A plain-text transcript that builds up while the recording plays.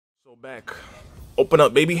Go back. Open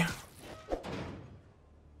up, baby.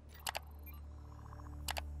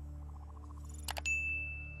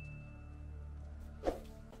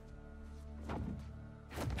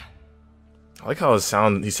 I like how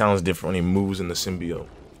he sounds different when he moves in the symbiote.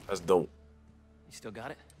 That's dope. You still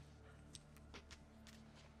got it?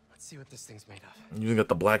 Let's see what this thing's made of. You even got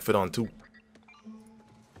the black fit on too.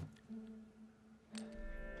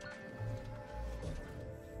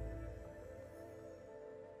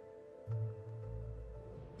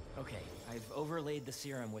 Okay, I've overlaid the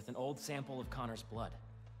serum with an old sample of Connor's blood.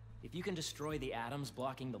 If you can destroy the atoms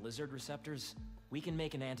blocking the lizard receptors, we can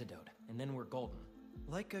make an antidote, and then we're golden.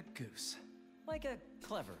 Like a goose. Like a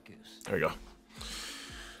clever goose. There we go.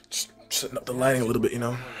 Just setting up the lighting a little bit, you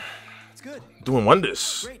know. It's good. Doing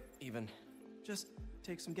wonders. Great, even. Just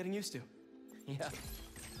takes some getting used to. Yeah.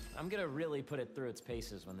 I'm gonna really put it through its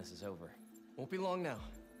paces when this is over. Won't be long now.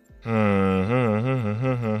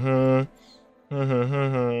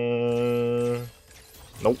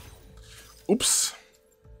 Nope. Oops.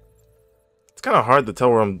 It's kind of hard to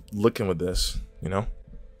tell where I'm looking with this, you know.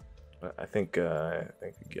 But I think we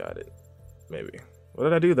got it. Maybe. What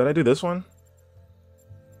did I do? Did I do this one?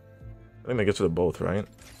 I think that gets to the both, right?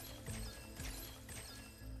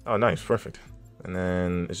 Oh, nice, perfect. And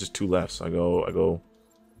then it's just two left. So I go.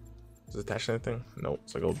 Is it attached to anything? No.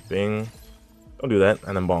 So I go bing. Don't do that,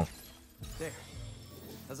 and then bong. There.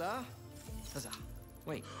 Huzzah! Huzzah!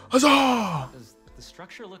 Wait. Huzzah! Does the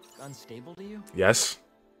structure look unstable to you? Yes.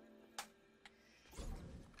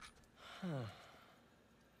 Huh.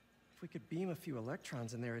 If we could beam a few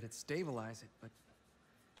electrons in there, it'd stabilize it, but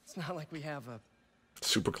it's not like we have a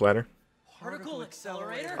Super collider. Particle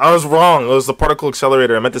accelerator? I was wrong. It was the particle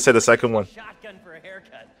accelerator. I meant to say the second one. Shotgun for a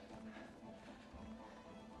haircut.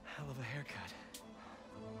 hell of a haircut.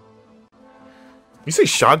 You say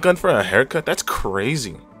shotgun for a haircut? That's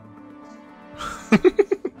crazy.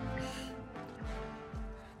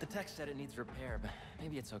 The text said it needs repair, but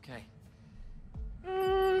maybe it's okay.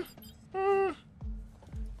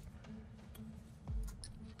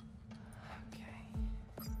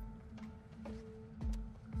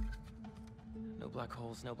 No black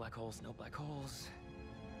holes, no black holes, no black holes.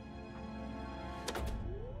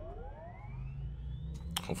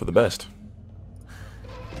 Hope for the best.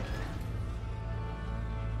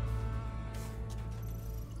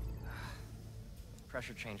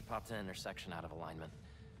 Pressure change popped an intersection out of alignment.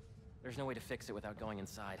 There's no way to fix it without going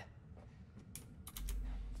inside.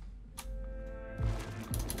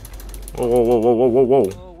 Whoa, whoa, whoa, whoa, whoa, whoa, whoa.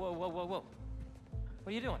 Whoa, whoa, whoa, whoa, whoa.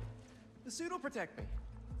 What are you doing? The suit will protect me,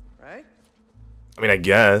 right? I mean, I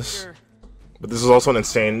guess. Sure. But this is also an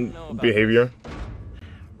insane behavior.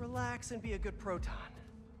 Relax and be a good proton.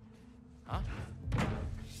 Huh?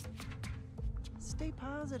 Stay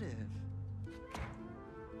positive.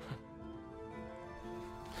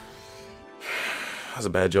 That's a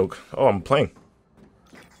bad joke. Oh, I'm playing.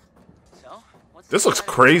 So, what's This the looks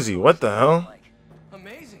inside crazy. What the hell? like?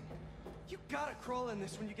 Amazing. You gotta crawl in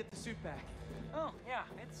this when you get the suit back. Oh, yeah,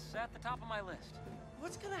 it's at the top of my list.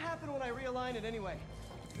 What's gonna happen when I realign it anyway?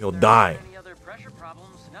 You'll There die. aren't any other pressure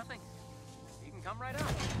problems? Nothing. You can come right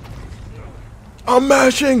out. I'm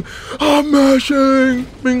mashing! I'm mashing!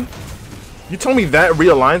 Bing. You told me that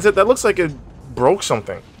realigns it? That looks like it broke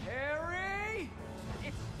something. Harry!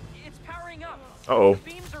 It's powering up. Uh-oh. The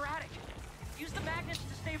beam's erratic. Use the magnets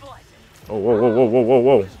to stabilize it. Oh, whoa, whoa, whoa, whoa, whoa,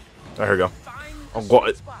 whoa. There we go. Find Oh, the God.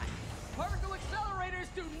 sweet spot. Particle accelerators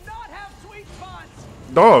do not have sweet spots!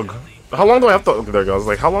 Dog. How long do I have to... Okay, there it goes.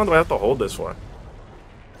 Like, how long do I have to hold this for?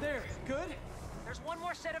 There, good? There's one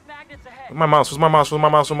more set of magnets ahead. Where's my mouse? Where's my mouse? Where's my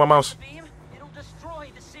mouse? Where's my mouse? Beam, it'll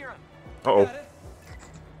destroy the serum. Uh-oh. Got it?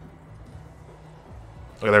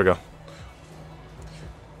 Okay, there we go.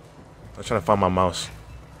 I'm trying to find my mouse.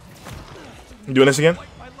 You doing this again? Like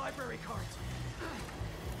my library cards.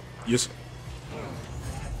 Yes.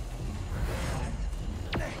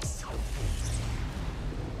 Thanks.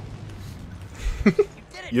 You did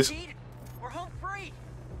it, Yes. Pete. We're home free.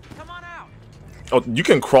 Come on out. Oh, you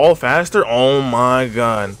can crawl faster? Oh my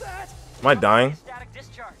god. Am I dying? Static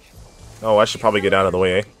discharge. Oh, I should probably get out of the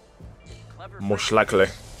way, eh? Clever Most likely.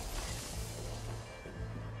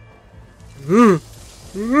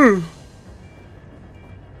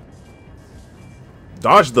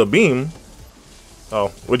 Dodge the beam?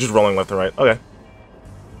 Oh, we're just rolling left and right. Okay.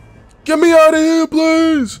 Get me out of here,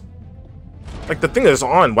 please! Like, the thing is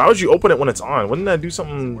on. Why would you open it when it's on? Wouldn't that do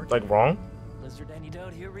something, like, wrong? Lizard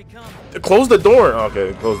antidote, here we come. Close the door! Okay,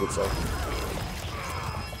 it closed itself.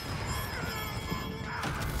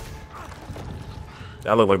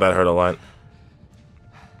 That looked like that hurt a lot.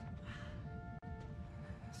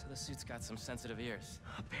 So the suit's got some sensitive ears.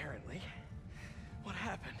 Apparently. What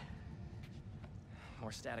happened?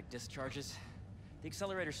 More static discharges. The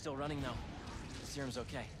accelerator's still running though. The serum's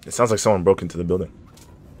okay. It sounds like someone broke into the building.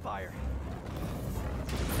 Fire.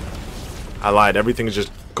 I lied. Everything is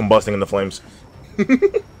just combusting in the flames.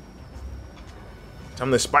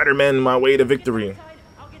 I'm the Spider-Man my way to victory.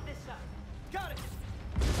 I'll get this side. Got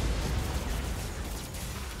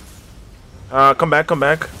it. Come back, come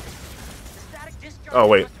back. The static discharge Oh,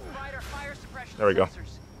 wait. must have fried our fire suppression There we go.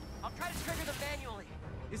 sensors. I'll try to trigger them manually.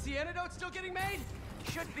 Is the antidote still getting made?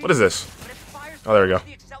 Should be. What is this? But if fire's Oh, there we go.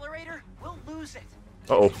 the accelerator, we'll lose it.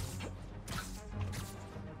 Uh-oh.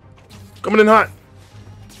 Coming in hot.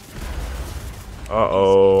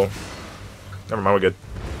 Uh-oh. Never mind, we're good.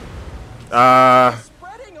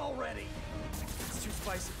 Spreading already. It's too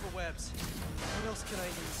spicy for webs. What else can I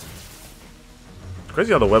use?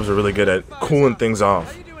 Crazy how the webs are really good at cooling things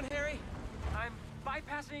off. How you doing, Harry? I'm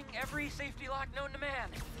bypassing every safety lock known to man.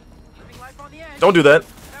 Keeping life on the edge. Don't do that.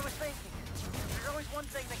 I was thinking, there's always one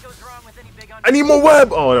thing that goes wrong with any big I need more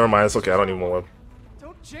web. Oh, never mind. It's okay. I don't need more web.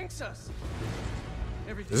 Don't jinx us.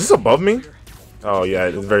 Is this above me? Oh, yeah.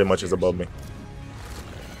 It very much is above me.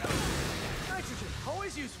 Nitrogen,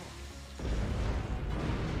 always useful.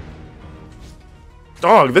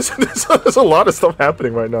 Dog, there's a lot of stuff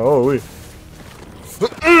happening right now. Holy.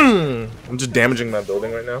 I'm just damaging my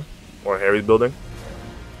building right now. Or Harry's building.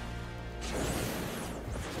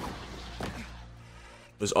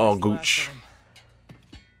 It's all gooch.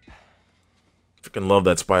 Freaking love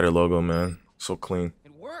that spider logo, man. So clean.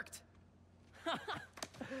 It worked.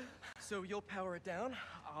 So you'll power it down.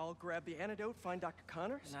 I'll grab the antidote, find Dr.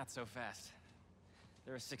 Connors. Not so fast.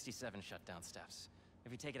 There are 67 shutdown steps.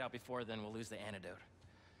 If we take it out before, then we'll lose the antidote.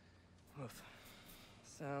 Oof.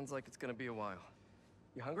 Sounds like it's gonna be a while.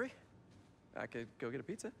 You hungry? I could go get a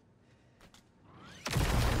pizza.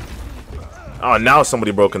 Oh, now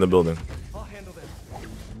somebody broke in the building. I'll handle this.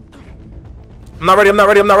 I'm not ready, I'm not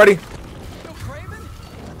ready, I'm not ready. No Craven?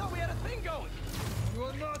 I thought we had a thing going.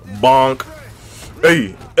 Bonk.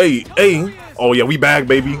 Hey, hey, hey. Oh, yeah, we back,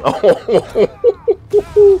 baby.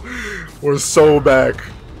 We're so back.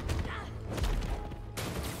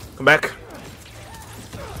 Come back.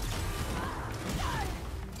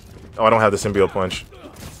 Oh, I don't have the symbiote punch.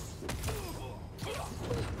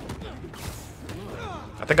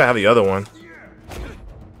 I think I have the other one.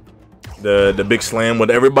 The big slam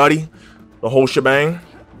with everybody. The whole shebang.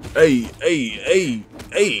 Hey, hey, hey,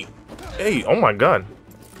 hey, hey. Oh my god.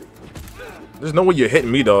 There's no way you're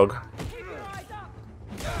hitting me, dog.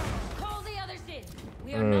 Call the others in.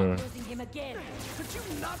 We are not losing him again. Could you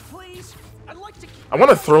not, please? I'd like to. I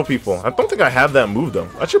want to throw people. I don't think I have that move though.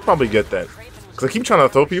 I should probably get that. Cause I keep trying to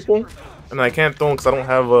throw people, and I can't throw them because I don't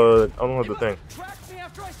have the thing. Tracked me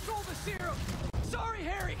after I stole the serum. Sorry,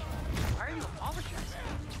 Harry. Why are you apologizing?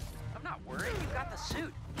 I'm not worried. You got the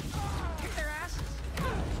suit. Kick their asses.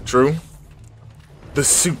 True. The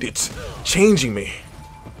suit, it's changing me.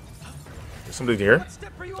 Is somebody here?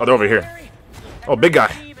 Step for you Oh, they're over here. Harry. Oh, big guy.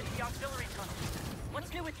 Leave into the auxiliary tunnel.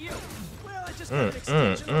 What's new with you? Well, I just got an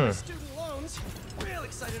extension on my student loans. Real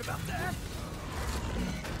excited about that.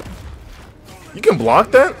 You can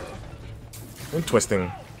block that?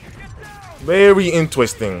 Interesting. Very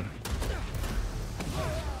interesting.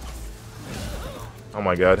 Oh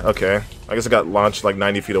my god. Okay. I guess I got launched like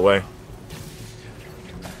 90 feet away.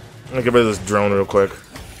 I'm gonna get rid of this drone real quick.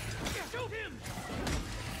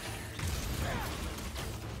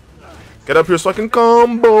 Get up here so I can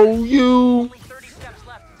combo you. Only 30 steps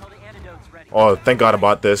left until the antidote's ready. Oh, thank God I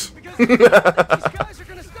bought this. These guys are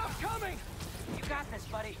gonna stop coming. You got this,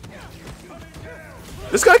 buddy.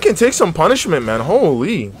 This guy can take some punishment, man.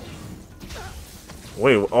 Holy.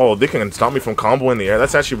 Wait, oh, they can stop me from combo in the air.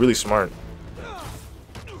 That's actually really smart.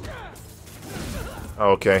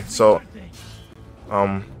 Okay, so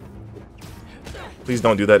please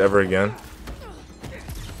don't do that ever again.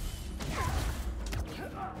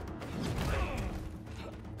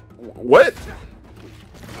 What?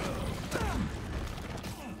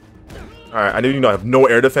 Alright, I need to have no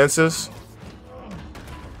air defenses.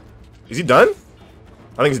 Is he done?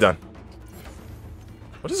 I think he's done.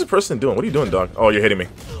 What is this person doing? What are you doing, dog? Oh, you're hitting me.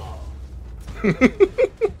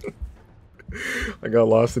 I got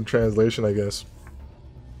lost in translation, I guess.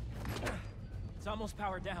 It's almost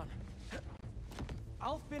powered down.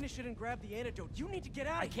 I'll finish it and grab the antidote. You need to get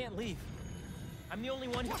out. I can't leave. I'm the only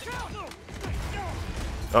one who can.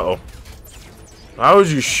 Uh-oh. How would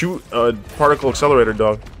you shoot a particle accelerator,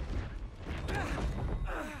 dog?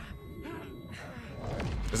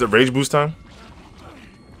 Is it rage boost time?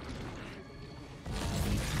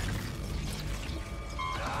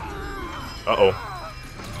 Uh-oh.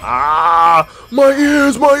 Ah! My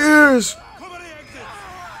ears! My ears! Cover the exits.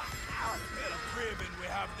 Tell Craven we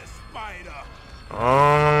have the spider.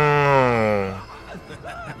 Oh.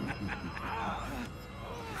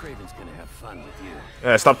 Craven's gonna have fun with you.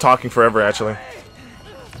 Yeah, stop talking forever, actually.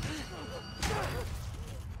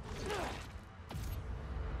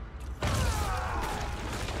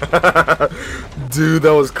 Dude,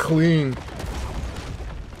 that was clean.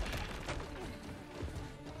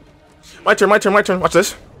 My turn, my turn, my turn. Watch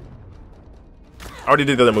this. I already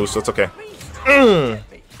did the other move, so it's okay. What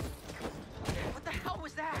the hell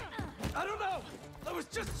was that? I don't know. I was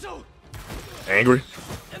just so Angry.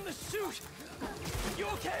 in the suit. You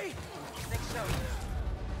okay? I think so.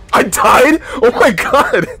 I died? Oh my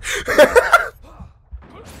god!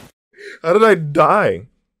 How did I die?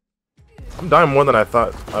 I'm dying more than I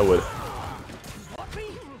thought I would.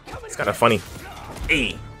 It's kind of funny.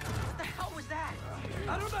 Hey. What the hell was that?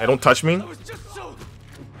 I don't know. Hey, don't touch me. I was just so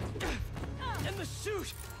in the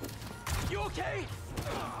suit. You okay?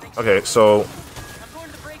 Okay, so... I'm going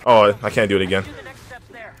to the break. Oh, I can't do it again. Do the next steps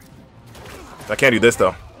there. I can't do this,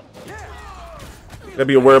 though. Gotta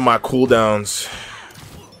be aware of my cooldowns.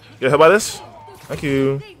 Get hit by this? Thank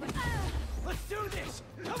you. Let's do this.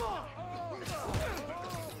 Come on.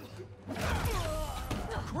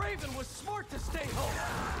 Craven was smart to stay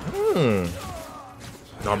home.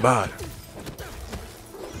 Not bad.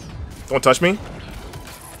 Don't touch me.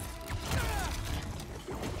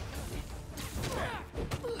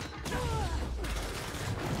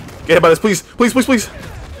 Get hit by this, please. Please, please, please.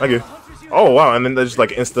 Thank you. Oh, wow. And then they just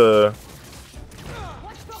like insta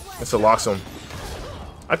locks him.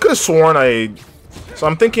 I could have sworn I... So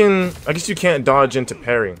I'm thinking... I guess you can't dodge into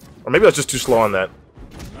parry. Or maybe I was just too slow on that.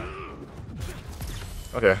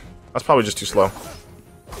 Okay. That's probably just too slow.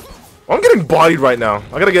 Oh, I'm getting bodied right now.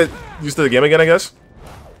 I gotta get used to the game again, I guess.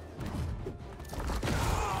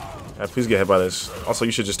 Yeah, please get hit by this. Also,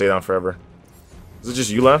 you should just stay down forever. Is it just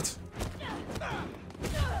you left?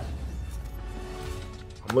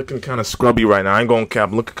 I'm looking kind of scrubby right now. I ain't going cap.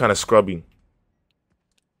 I'm looking kind of scrubby.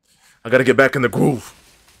 I gotta get back in the groove.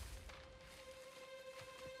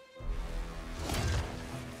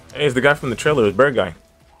 Hey, it's the guy from the trailer, the bear guy.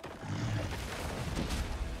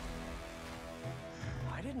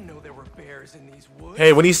 I didn't know there were bears in these woods.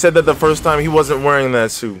 Hey, when he said that the first time, he wasn't wearing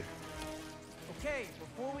that suit. Okay,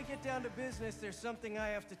 before we get down to business, there's something I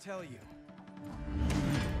have to tell you.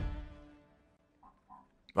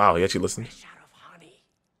 Wow, he actually listened. Shot of honey.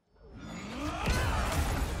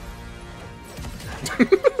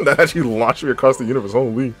 That actually launched me across the universe.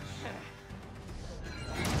 Holy.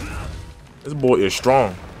 This boy is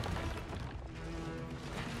strong.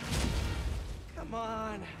 Come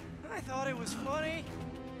on. I thought it was funny.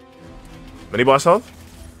 Mini boss health?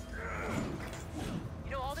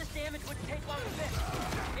 You know, all this damage wouldn't take long to fix.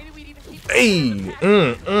 Maybe we'd even keep... Hey!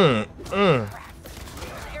 Those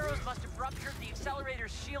arrows must have ruptured the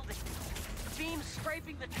accelerator's shielding. The beam's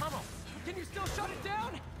scraping the tunnel. Can you still shut it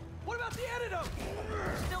down? What about the antidote?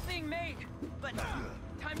 Still being made, but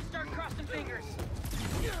time to start crossing fingers.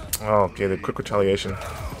 Oh, okay, the quick retaliation.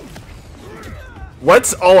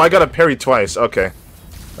 What? Oh, I got a parry twice. Okay.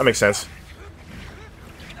 That makes sense.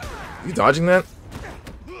 You dodging that?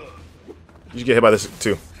 You should get hit by this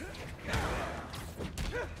too.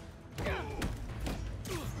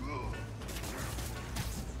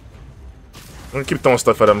 I'm gonna keep throwing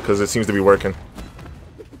stuff at him because it seems to be working.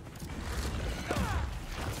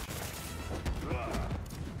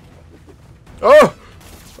 Oh!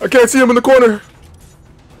 I can't see him in the corner!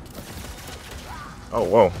 Oh,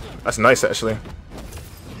 whoa. That's nice, actually.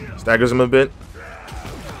 Staggers him a bit.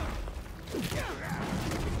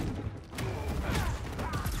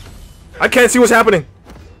 I can't see what's happening!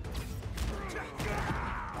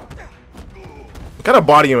 I gotta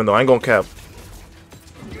body him, though. I ain't gonna cap.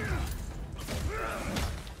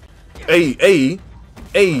 Hey, hey!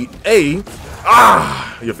 Hey, hey!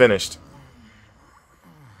 Ah! You're finished.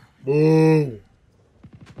 Boom.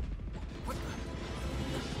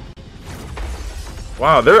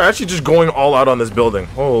 Wow, they're actually just going all out on this building.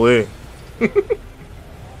 Holy. Terrific.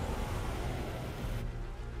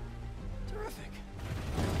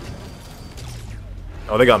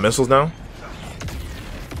 Oh, they got missiles now?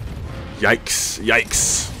 Yikes.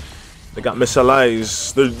 Yikes. They got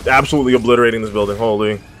missiles. They're absolutely obliterating this building.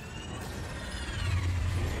 Holy.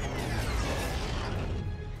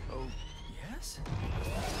 Oh, yes?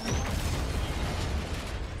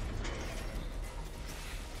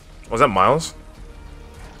 Was that Miles?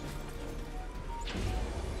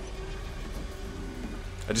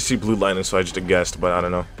 I just see blue lightning, so I just guessed, but I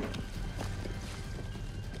don't know.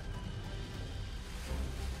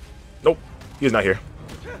 Nope, he's not here.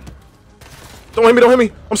 Don't hit me, don't hit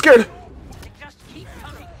me. I'm scared. They just keep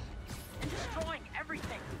coming and destroying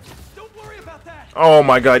everything. Don't worry about that. Oh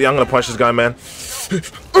my god, yeah, I'm gonna punch this guy, man.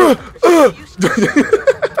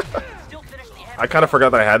 I kind of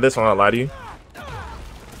forgot that I had this, I'm not gonna lie to you.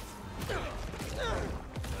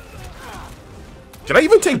 Can I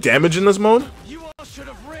even take damage in this mode? You all should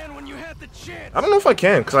have ran when you had the chance. I don't know if I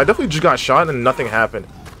can, because I definitely just got shot and nothing happened.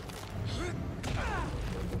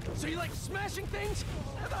 So you like smashing things?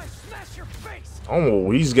 How about I smash your face? Oh,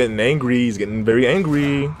 he's getting angry. He's getting very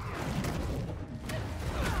angry.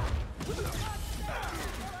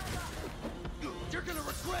 You're gonna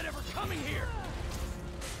regret ever coming here.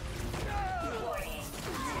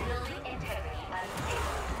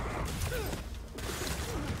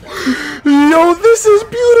 Yo, this is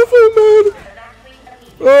beautiful, man.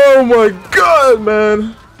 Oh my god,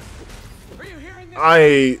 man. Are you hearing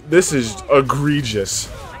this? This is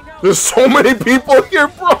egregious. There's so many people here,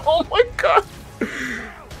 bro. Oh my god.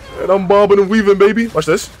 And I'm bobbing and weaving, baby. Watch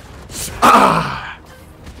this. Ah.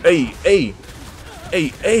 Hey, hey. Hey,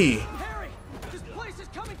 hey. Harry, this place is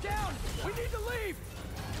coming down. We need to leave.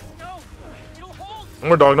 No, it'll hold. No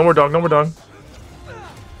more dog, no more dog, no more dog.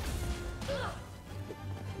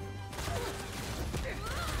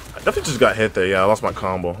 I definitely just got hit there. Yeah, I lost my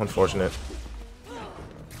combo. Unfortunate.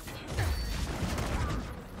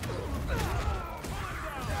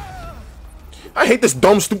 I hate this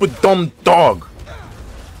dumb, stupid, dumb dog.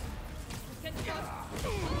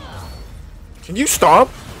 Can you stop?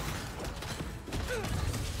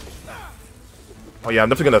 Oh yeah, I'm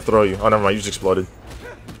definitely gonna throw you. Oh, never mind. You just exploded.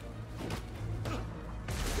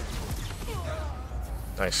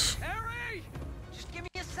 Nice. Harry, just give me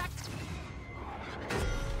a sec.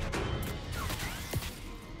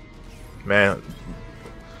 Man,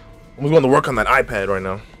 I'm going to work on that iPad right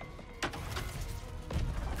now.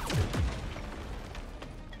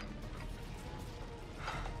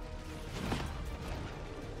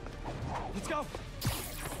 Let's go.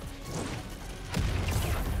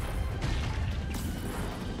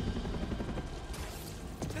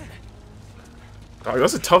 Dog,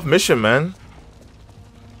 that's a tough mission, man.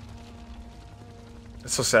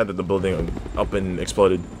 It's so sad that the building up and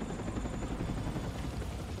exploded.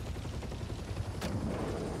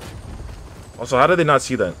 Also, how did they not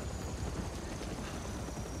see that?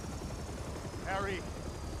 Harry.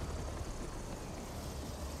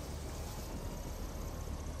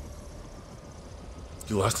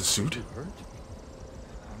 You lost the suit? I'm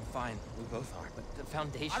fine. We both are. But the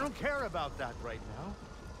Foundation... I don't care about that right now.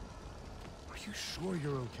 Are you sure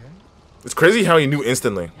you're okay? It's crazy how he knew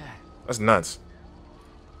instantly. Yeah. That's nuts.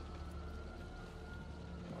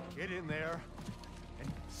 Get in there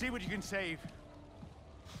and see what you can save.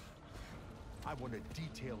 I want a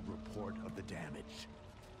detailed report of the damage.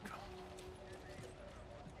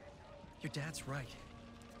 Your dad's right.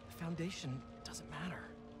 The Foundation doesn't matter.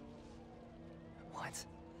 What?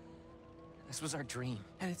 This was our dream.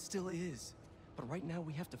 And it still is. But right now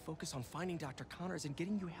we have to focus on finding Dr. Connors and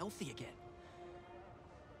getting you healthy again.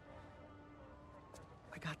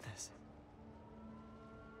 I got this.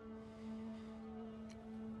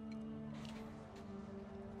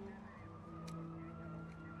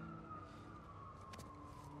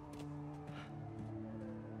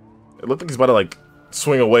 It looked like he's about to like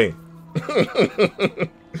swing away. But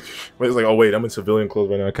it's like, oh wait, I'm in civilian clothes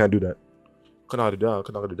right now. I can't do that. Could not do that.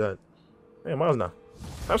 Could not do that. Hey, Miles now.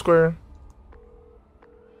 Times Square.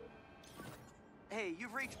 Hey,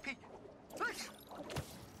 you've reached Pete. It's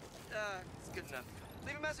good enough.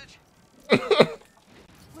 Leave a message. Where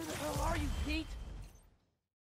the hell are you, Pete?